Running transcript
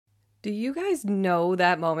Do you guys know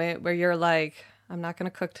that moment where you're like, I'm not going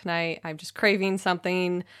to cook tonight. I'm just craving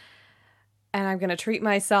something and I'm going to treat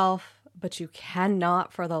myself, but you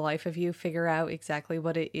cannot for the life of you figure out exactly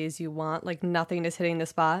what it is you want. Like nothing is hitting the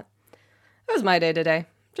spot. That was my day today.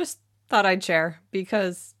 Just thought I'd share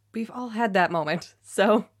because we've all had that moment.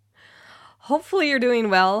 So hopefully you're doing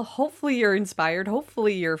well. Hopefully you're inspired.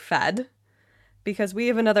 Hopefully you're fed. Because we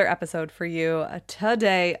have another episode for you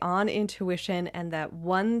today on intuition and that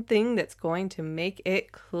one thing that's going to make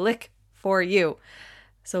it click for you.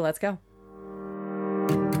 So let's go.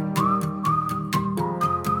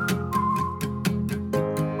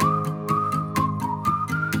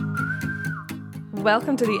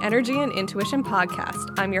 Welcome to the Energy and Intuition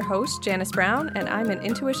Podcast. I'm your host, Janice Brown, and I'm an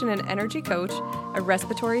intuition and energy coach, a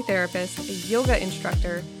respiratory therapist, a yoga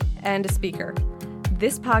instructor, and a speaker.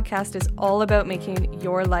 This podcast is all about making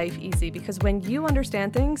your life easy because when you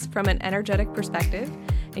understand things from an energetic perspective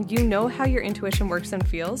and you know how your intuition works and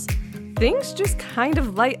feels, things just kind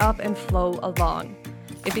of light up and flow along.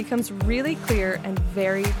 It becomes really clear and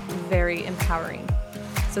very, very empowering.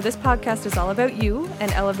 So this podcast is all about you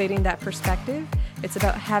and elevating that perspective. It's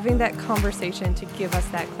about having that conversation to give us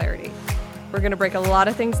that clarity. We're going to break a lot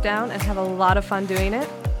of things down and have a lot of fun doing it.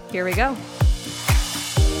 Here we go.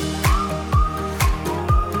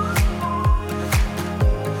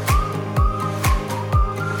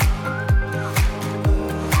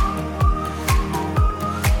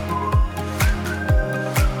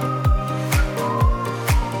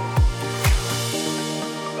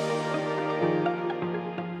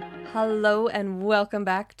 Hello and welcome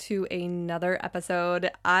back to another episode.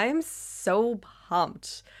 I'm so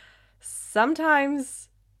pumped. Sometimes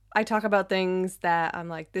I talk about things that I'm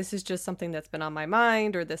like, this is just something that's been on my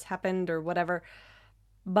mind or this happened or whatever.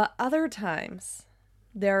 But other times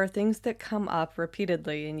there are things that come up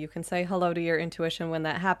repeatedly and you can say hello to your intuition when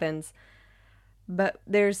that happens. But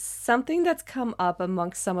there's something that's come up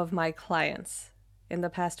amongst some of my clients in the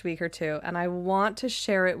past week or two, and I want to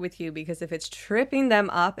share it with you because if it's tripping them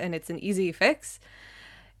up and it's an easy fix,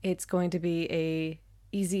 it's going to be a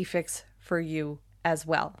easy fix for you as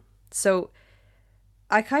well. So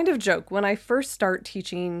I kind of joke when I first start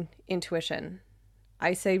teaching intuition,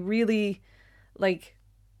 I say really like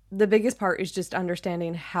the biggest part is just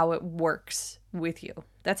understanding how it works with you.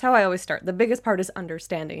 That's how I always start. The biggest part is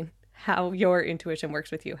understanding how your intuition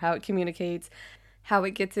works with you, how it communicates, how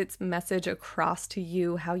it gets its message across to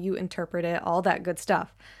you, how you interpret it, all that good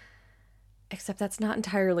stuff. Except that's not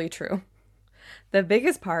entirely true. The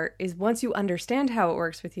biggest part is once you understand how it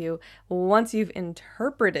works with you, once you've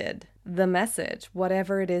interpreted the message,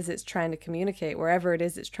 whatever it is it's trying to communicate, wherever it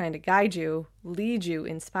is it's trying to guide you, lead you,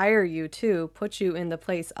 inspire you to, put you in the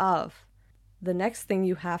place of, the next thing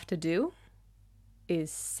you have to do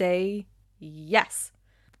is say yes.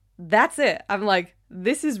 That's it. I'm like,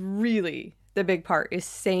 this is really the big part is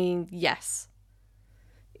saying yes.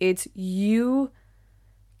 It's you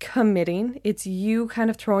committing. It's you kind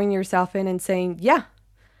of throwing yourself in and saying, yeah,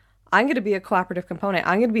 I'm going to be a cooperative component.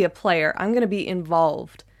 I'm going to be a player. I'm going to be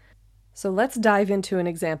involved. So let's dive into an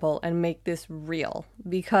example and make this real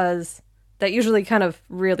because that usually kind of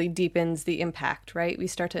really deepens the impact, right? We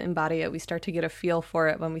start to embody it. We start to get a feel for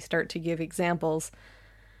it when we start to give examples.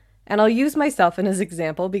 And I'll use myself as an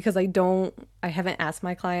example because I haven't asked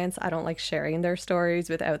my clients. I don't like sharing their stories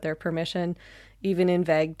without their permission, even in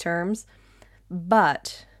vague terms.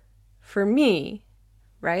 But for me,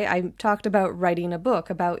 right, I talked about writing a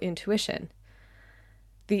book about intuition.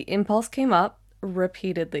 The impulse came up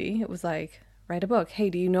repeatedly. It was like, write a book.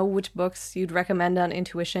 Hey, do you know which books you'd recommend on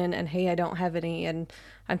intuition? And hey, I don't have any. And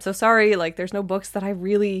I'm so sorry. Like, there's no books that I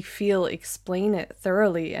really feel explain it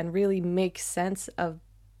thoroughly and really make sense of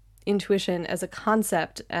intuition as a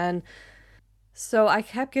concept. And so I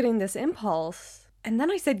kept getting this impulse and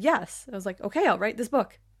then I said yes. I was like, okay, I'll write this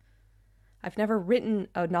book. I've never written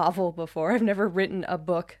a novel before. I've never written a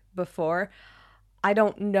book before. I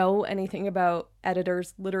don't know anything about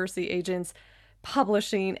editors, literacy agents,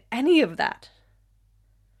 publishing, any of that.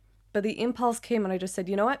 But the impulse came and I just said,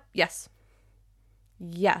 you know what? Yes.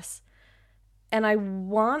 Yes. And I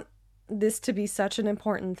want this to be such an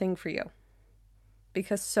important thing for you.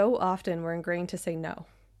 Because so often we're ingrained to say no.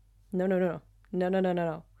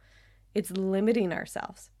 No. It's limiting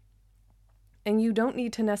ourselves. And you don't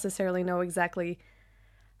need to necessarily know exactly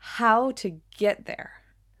how to get there.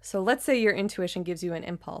 So let's say your intuition gives you an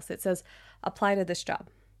impulse. It says, apply to this job.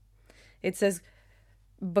 It says,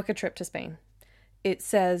 book a trip to Spain. It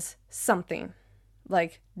says something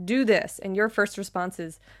like, do this. And your first response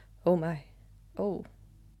is, oh my, oh,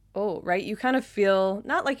 right? You kind of feel,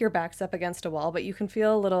 not like your back's up against a wall, but you can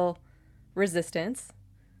feel a little resistance.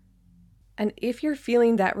 And if you're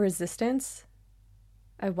feeling that resistance,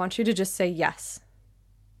 I want you to just say yes.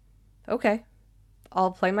 Okay,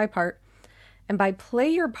 I'll play my part. And by play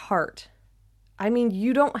your part, I mean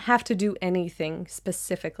you don't have to do anything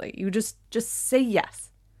specifically. You just say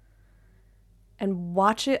yes. And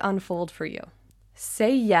watch it unfold for you.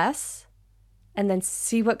 Say yes, and then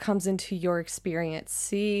see what comes into your experience.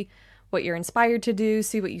 See what you're inspired to do.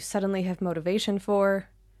 See what you suddenly have motivation for.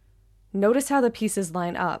 Notice how the pieces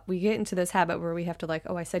line up. We get into this habit where we have to like,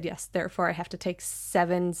 oh, I said yes, therefore I have to take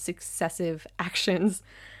 7 successive actions.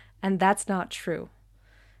 And that's not true.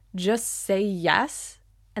 Just say yes,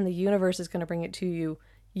 and the universe is going to bring it to you.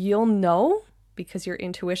 You'll know because your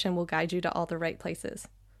intuition will guide you to all the right places.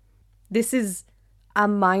 This is a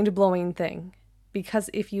mind-blowing thing, because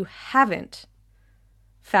if you haven't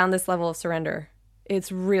found this level of surrender,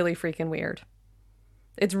 it's really freaking weird.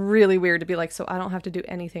 It's really weird to be like, so I don't have to do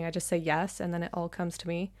anything. I just say yes, and then it all comes to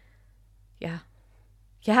me. Yeah.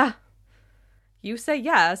 You say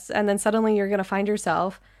yes, and then suddenly you're going to find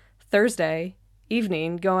yourself Thursday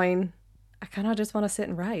evening going, I kind of just want to sit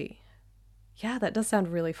and write. Yeah, that does sound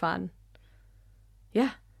really fun.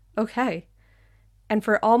 Yeah, okay. And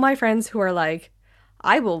for all my friends who are like,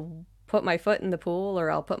 I will put my foot in the pool or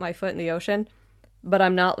I'll put my foot in the ocean, but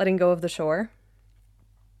I'm not letting go of the shore,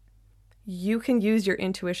 you can use your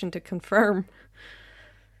intuition to confirm,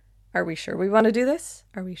 are we sure we want to do this?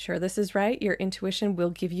 Are we sure this is right? Your intuition will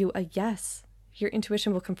give you a yes. Your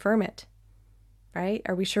intuition will confirm it, right?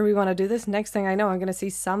 Are we sure we want to do this? Next thing I know, I'm going to see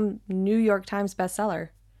some New York Times bestseller.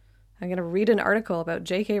 I'm going to read an article about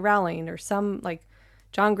J.K. Rowling or some like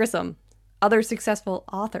John Grisham, other successful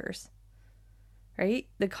authors, right?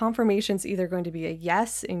 The confirmation's either going to be a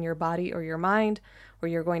yes in your body or your mind, or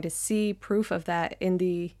you're going to see proof of that in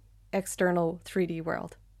the external 3D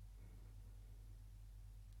world.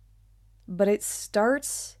 But it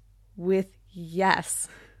starts with yes.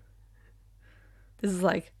 This is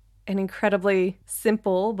like an incredibly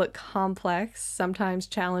simple but complex, sometimes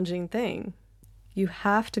challenging thing. You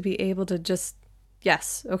have to be able to just,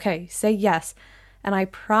 yes, okay, say yes. And I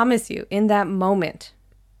promise you, in that moment,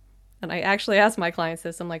 and I actually ask my clients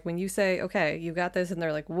this, I'm like, when you say, okay, you got this, and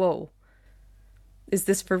they're like, whoa, is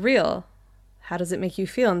this for real? How does it make you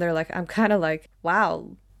feel? And they're like, I'm kind of like,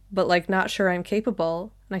 wow, but like not sure I'm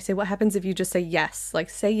capable. And I say, what happens if you just say yes?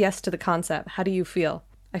 Like, say yes to the concept. How do you feel?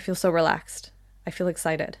 I feel so relaxed. I feel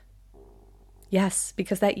excited. Yes,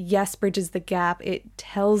 because that yes bridges the gap. It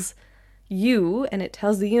tells you and it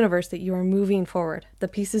tells the universe that you are moving forward. The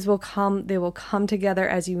pieces will come, they will come together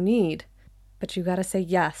as you need, but you got to say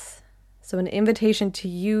yes. So an invitation to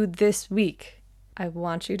you this week, I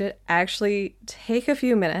want you to actually take a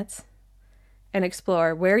few minutes and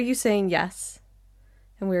explore, where are you saying yes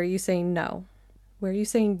and where are you saying no? Where are you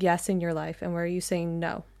saying yes in your life and where are you saying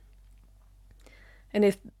no? And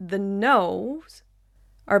if the no's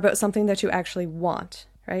are about something that you actually want,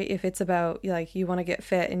 right? If it's about like you want to get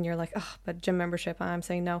fit and you're like, oh, but gym membership, I'm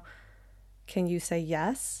saying no. Can you say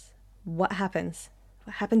yes? What happens?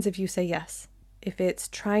 What happens if you say yes? If it's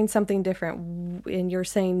trying something different and you're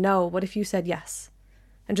saying no, what if you said yes?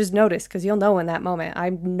 And just notice, because you'll know in that moment.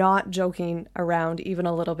 I'm not joking around even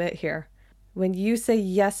a little bit here. When you say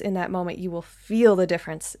yes in that moment, you will feel the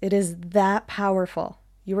difference. It is that powerful.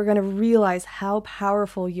 You are going to realize how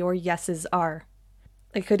powerful your yeses are.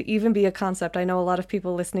 It could even be a concept. I know a lot of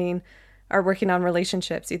people listening are working on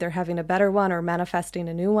relationships, either having a better one or manifesting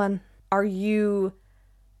a new one. Are you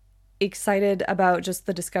excited about just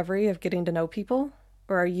the discovery of getting to know people?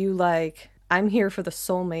 Or are you like, I'm here for the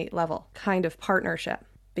soulmate level kind of partnership?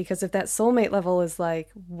 Because if that soulmate level is like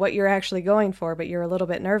what you're actually going for, but you're a little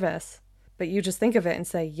bit nervous, but you just think of it and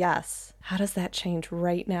say, yes, how does that change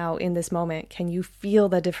right now in this moment? Can you feel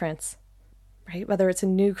the difference, right? Whether it's a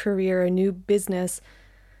new career, a new business,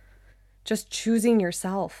 just choosing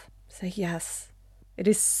yourself, say yes. It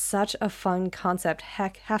is such a fun concept.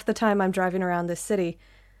 Heck, half the time I'm driving around this city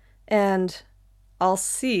and I'll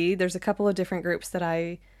see there's a couple of different groups that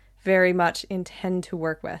I very much intend to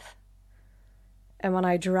work with. And when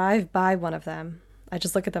I drive by one of them, I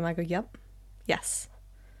just look at them, I go, yep, yes.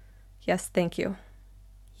 Yes, thank you.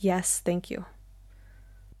 Yes, thank you.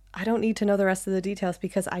 I don't need to know the rest of the details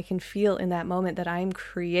because I can feel in that moment that I'm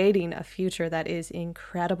creating a future that is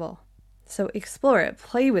incredible. So explore it,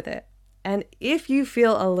 play with it. And if you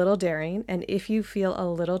feel a little daring and if you feel a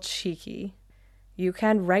little cheeky, you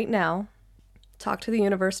can right now talk to the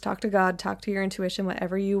universe, talk to God, talk to your intuition,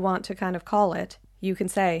 whatever you want to kind of call it. You can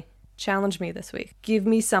say, challenge me this week. Give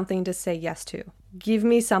me something to say yes to. Give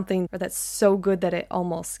me something that's so good that it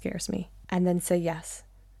almost scares me. And then say yes.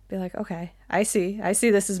 Be like, okay, I see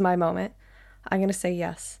this is my moment. I'm going to say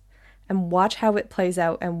yes. and watch how it plays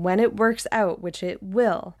out. And when it works out, which it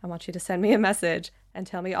will, I want you to send me a message and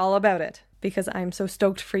tell me all about it, because I'm so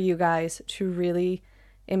stoked for you guys to really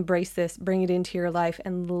embrace this, bring it into your life,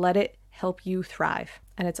 and let it help you thrive.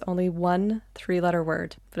 And it's only one 3-letter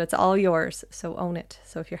word, but it's all yours. So own it.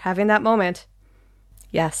 So if you're having that moment,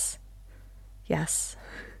 yes, yes,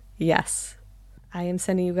 yes. I am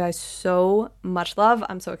sending you guys so much love.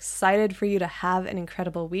 I'm so excited for you to have an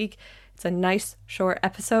incredible week. It's a nice short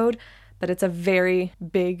episode, but it's a very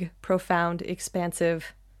big, profound,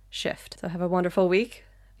 expansive shift. So have a wonderful week.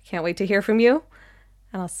 I can't wait to hear from you,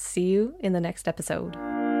 and I'll see you in the next episode.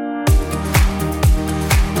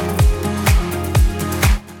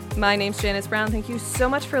 My name's Janice Brown. Thank you so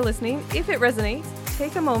much for listening. If it resonates,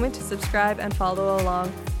 take a moment to subscribe and follow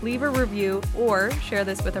along, leave a review, or share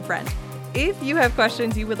this with a friend. If you have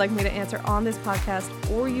questions you would like me to answer on this podcast,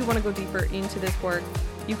 or you want to go deeper into this work,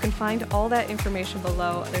 you can find all that information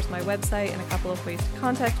below. There's my website and a couple of ways to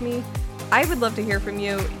contact me. I would love to hear from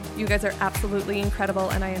you. You guys are absolutely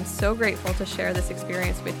incredible, and I am so grateful to share this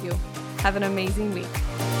experience with you. Have an amazing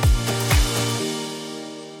week.